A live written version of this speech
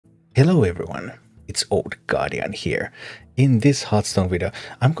Hello everyone, it's Old Guardian here. In this Hearthstone video,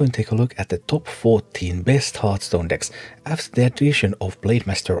 I'm going to take a look at the top 14 best Hearthstone decks after the addition of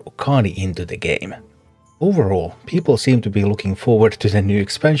Blademaster Okani into the game. Overall, people seem to be looking forward to the new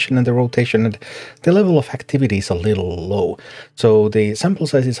expansion and the rotation, and the level of activity is a little low, so the sample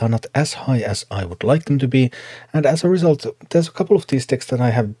sizes are not as high as I would like them to be, and as a result, there's a couple of these decks that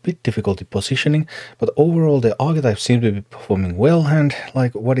I have a bit difficulty positioning, but overall the archetypes seem to be performing well, and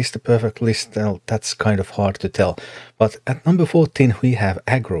like what is the perfect list, well, that's kind of hard to tell. But at number 14 we have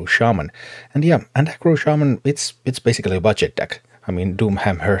Aggro Shaman, and Aggro Shaman, it's basically a budget deck. I mean,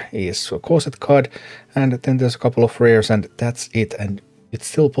 Doomhammer is a corset card, and then there's a couple of rares, and that's it, and it's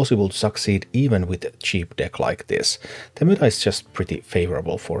still possible to succeed even with a cheap deck like this. The meta is just pretty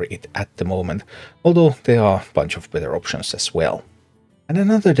favorable for it at the moment, although there are a bunch of better options as well. And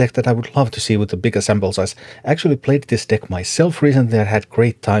another deck that I would love to see with a bigger sample size, I actually played this deck myself recently and had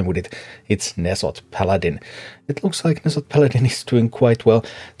great time with it. It's Nebot Paladin. It looks like Nebot Paladin is doing quite well.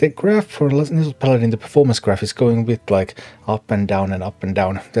 The graph for Nebot Paladin, the performance graph, is going a bit like up and down and up and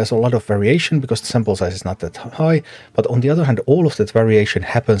down. There's a lot of variation because the sample size is not that high, but on the other hand, all of that variation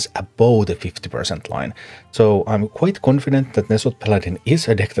happens above the 50% line. So I'm quite confident that Nebot Paladin is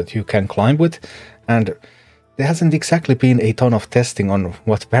a deck that you can climb with, and there hasn't exactly been a ton of testing on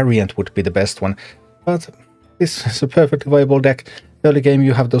what variant would be the best one, but this is a perfectly viable deck. Early game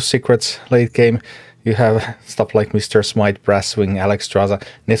you have those secrets, late game you have stuff like Mr. Smite, Brass Swing, Alexstrasza,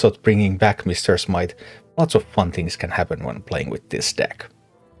 Nebot bringing back Mr. Smite. Lots of fun things can happen when playing with this deck.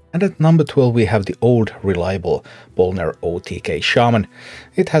 And at number 12 we have the old reliable Bolner OTK Shaman.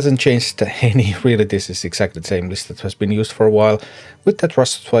 It hasn't changed any, really. This is exactly the same list that has been used for a while, with that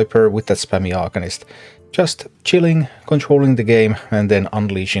Rust Swiper, with that spammy Arcanist. Just chilling, controlling the game, and then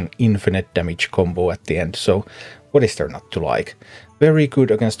unleashing infinite damage combo at the end. So what is there not to like? Very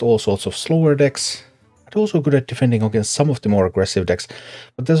good against all sorts of slower decks, and also good at defending against some of the more aggressive decks.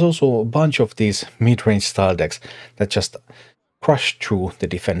 But there's also a bunch of these mid-range style decks that just crush through the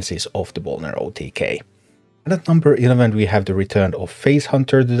defenses of the Bolner OTK. And at number 11 we have the return of Phase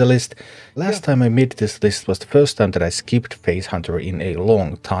Hunter to the list. Last time I made this list was the first time that I skipped Phase Hunter in a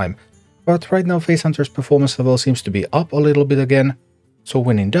long time. But right now Phase Hunter's performance level seems to be up a little bit again, so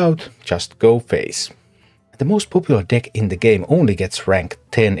when in doubt, just go Phase. The most popular deck in the game only gets rank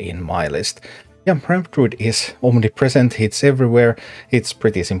 10 in my list. Yeah, Ramp Druid is omnipresent, it's everywhere, it's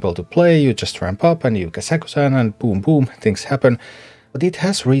pretty simple to play, you just ramp up and you Kazakusan and boom boom, things happen. But it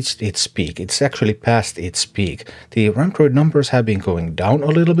has reached its peak, it's actually past its peak. The Ramp Druid numbers have been going down a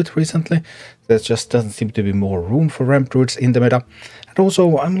little bit recently. There just doesn't seem to be more room for Ramp Druids in the meta. And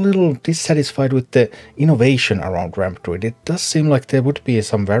also, I'm a little dissatisfied with the innovation around Ramp Druid. It does seem like there would be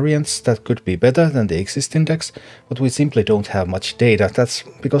some variants that could be better than the existing decks, but we simply don't have much data. That's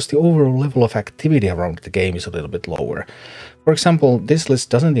because the overall level of activity around the game is a little bit lower. For example, this list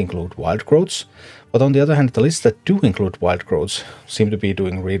doesn't include wild growths, but on the other hand, the lists that do include wild growths seem to be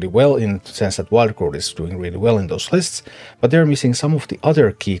doing really well, in the sense that wild growth is doing really well in those lists, but they're missing some of the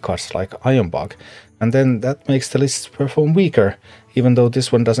other key cards like Ironbog, and then that makes the lists perform weaker, even though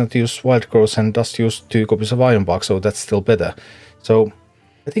this one doesn't use wild growths and does use 2 copies of Ironbog, so that's still better. So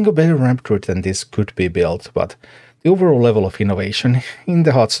I think a better Ramp Druid than this could be built, but the overall level of innovation in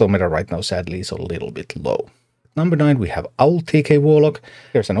the Hearthstone meta right now sadly is a little bit low. Number 9 we have OwlTK Warlock.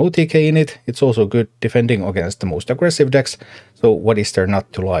 There's an OTK in it, it's also good defending against the most aggressive decks, so what is there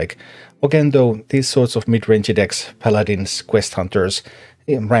not to like? Again though, these sorts of mid-range decks, Paladins, Quest Hunters,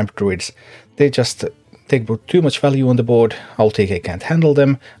 Ramp Druids, they just put too much value on the board. OwlTK can't handle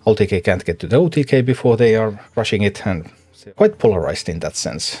them, OwlTK can't get to the OTK before they are rushing it, and quite polarized in that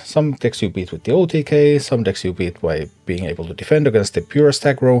sense. Some decks you beat with the OTK, some decks you beat by being able to defend against the purest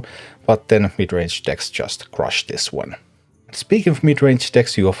aggro, but then mid-range decks just crush this one. Speaking of mid-range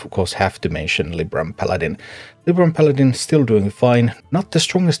decks, you of course have to mention Libram Paladin. Libram Paladin still doing fine. Not the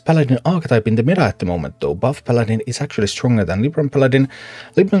strongest Paladin archetype in the meta at the moment though. Buff Paladin is actually stronger than Libram Paladin.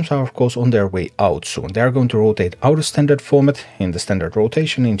 Librams are of course on their way out soon. They are going to rotate out of standard format in the standard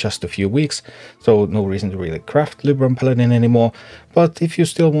rotation in just a few weeks, so no reason to really craft Libram Paladin anymore. But if you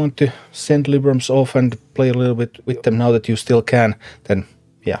still want to send Librams off and play a little bit with them now that you still can, then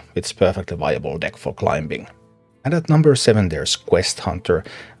yeah, it's a perfectly viable deck for climbing. And at number 7 there's Quest Hunter.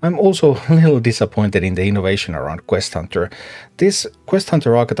 I'm also a little disappointed in the innovation around Quest Hunter. This Quest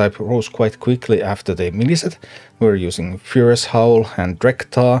Hunter archetype rose quite quickly after the miniset. We're using Furious Howl and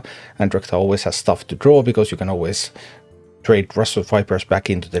Drekthar always has stuff to draw because you can always trade Rusted Vipers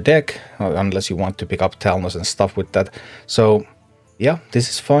back into the deck, unless you want to pick up Talnos and stuff with that. So yeah, this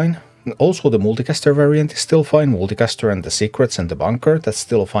is fine. Also, the Multicaster variant is still fine. Multicaster and the Secrets and the Bunker, that's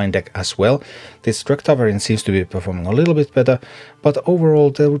still a fine deck as well. This Drekta variant seems to be performing a little bit better, but overall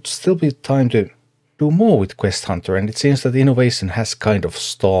there would still be time to do more with Quest Hunter, and it seems that innovation has kind of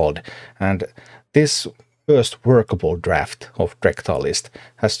stalled, and this first workable draft of Drekta list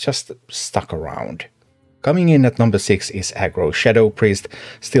has just stuck around. Coming in at number 6 is Aggro Shadow Priest,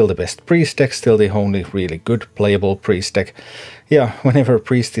 still the best priest deck, still the only really good playable priest deck. Yeah, whenever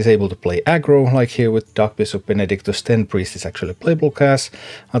priest is able to play aggro, like here with Dark Bishop Benedictus, then priest is actually a playable class,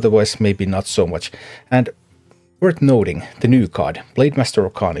 otherwise maybe not so much. And worth noting, the new card, Blademaster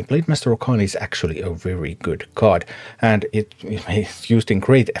Okani. Blademaster Okani is actually a very good card, and it's used in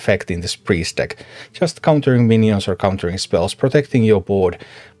great effect in this priest deck. Just countering minions or countering spells, protecting your board,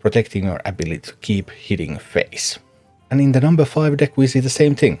 protecting your ability to keep hitting face. And in the number 5 deck we see the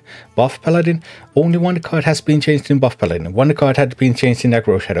same thing. Buff Paladin, only one card has been changed in Buff Paladin, one card had been changed in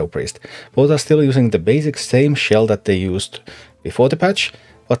Aggro Shadow Priest. Both are still using the basic same shell that they used before the patch,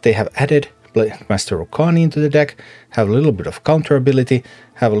 but they have added Blademaster Okani into the deck, have a little bit of counter ability,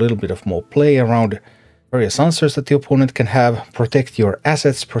 have a little bit of more play around various answers that the opponent can have, protect your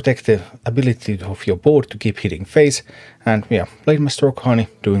assets, protect the ability of your board to keep hitting face, and yeah, Blademaster Okani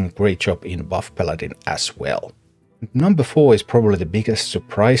doing a great job in Buff Paladin as well. Number 4 is probably the biggest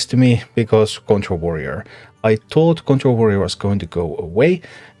surprise to me, because Control Warrior. I thought Control Warrior was going to go away,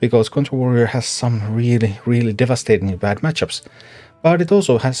 because Control Warrior has some really devastatingly bad matchups. But it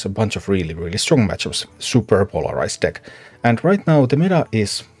also has a bunch of really strong matchups, super polarized deck. And right now the meta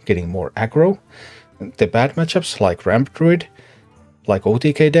is getting more aggro. The bad matchups like Ramp Druid, like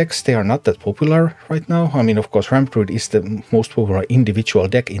OTK decks, they are not that popular right now. I mean, of course, Ramp Druid is the most popular individual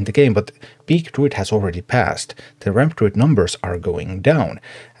deck in the game, but Peak Druid has already passed. The Ramp Druid numbers are going down,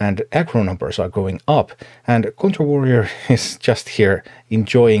 and aggro numbers are going up, and Control Warrior is just here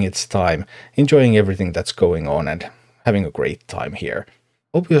enjoying its time, enjoying everything that's going on, and having a great time here.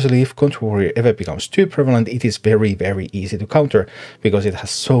 Obviously, if Control Warrior ever becomes too prevalent, it is very easy to counter, because it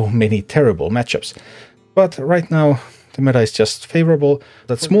has so many terrible matchups. But right now, the meta is just favorable,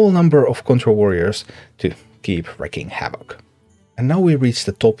 that small number of Control Warriors to keep wreaking havoc. And now we reach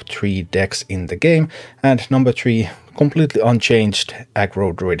the top 3 decks in the game, and number 3, completely unchanged,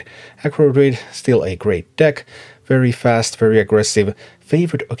 Aggro Druid. Aggro Druid, still a great deck, very fast, very aggressive,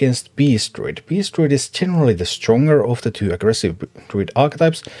 favored against Beast Druid. Beast Druid is generally the stronger of the 2 aggressive Druid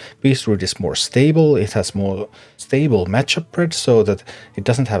archetypes. Beast Druid is more stable, it has more stable matchup spread, so that it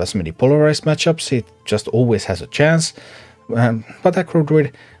doesn't have as many polarized matchups, it just always has a chance. But Aggro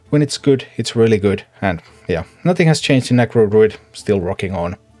Druid, when it's good, it's really good, and yeah, nothing has changed in Aggro Druid, still rocking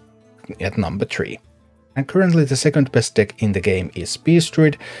on at number 3. And currently the second best deck in the game is Beast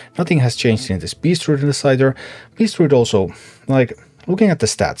Druid. Nothing has changed in this Beast Druid Decider. Beast Druid also, like, looking at the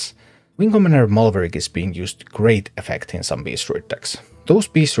stats, Wing Commander Malverick is being used to great effect in some Beast Druid decks. Those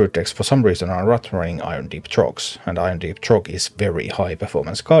Beast Druid decks for some reason are not running Iron Deep Trogs, and Iron Deep Trog is very high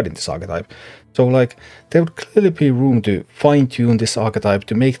performance card in this archetype. So like, there would clearly be room to fine-tune this archetype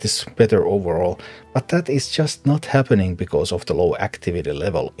to make this better overall, but that is just not happening because of the low activity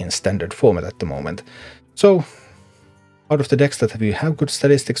level in standard format at the moment. So, out of the decks that you have good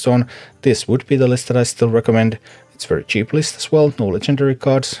statistics on, this would be the list that I still recommend. It's a very cheap list as well, no legendary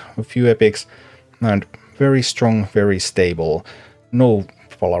cards, a few epics, and very strong, very stable, no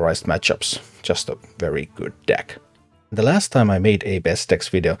polarized matchups, just a very good deck. The last time I made a best decks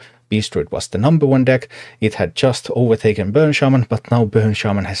video, Beast Druid was the number 1 deck. It had just overtaken Burn Shaman, but now Burn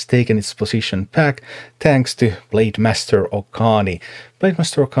Shaman has taken its position back thanks to Blademaster Okani.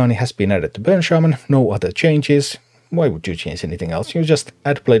 Blademaster Okani has been added to Burn Shaman, no other changes. Why would you change anything else? You just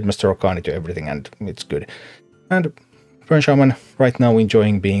add Blademaster Okani to everything and it's good. And Burn Shaman right now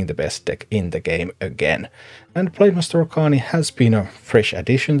enjoying being the best deck in the game again. And Blademaster Okani has been a fresh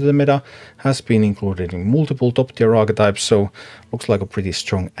addition to the meta, has been included in multiple top tier archetypes, so looks like a pretty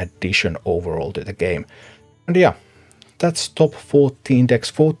strong addition overall to the game. And yeah, that's top 14 decks,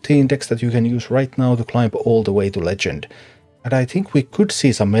 14 decks that you can use right now to climb all the way to Legend. And I think we could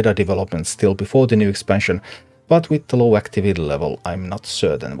see some meta development still before the new expansion, but with the low activity level, I'm not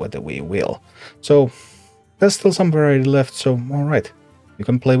certain whether we will. So there's still some variety left, so alright, you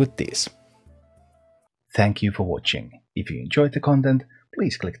can play with these. Thank you for watching. If you enjoyed the content,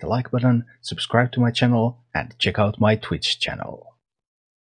 please click the like button, subscribe to my channel, and check out my Twitch channel.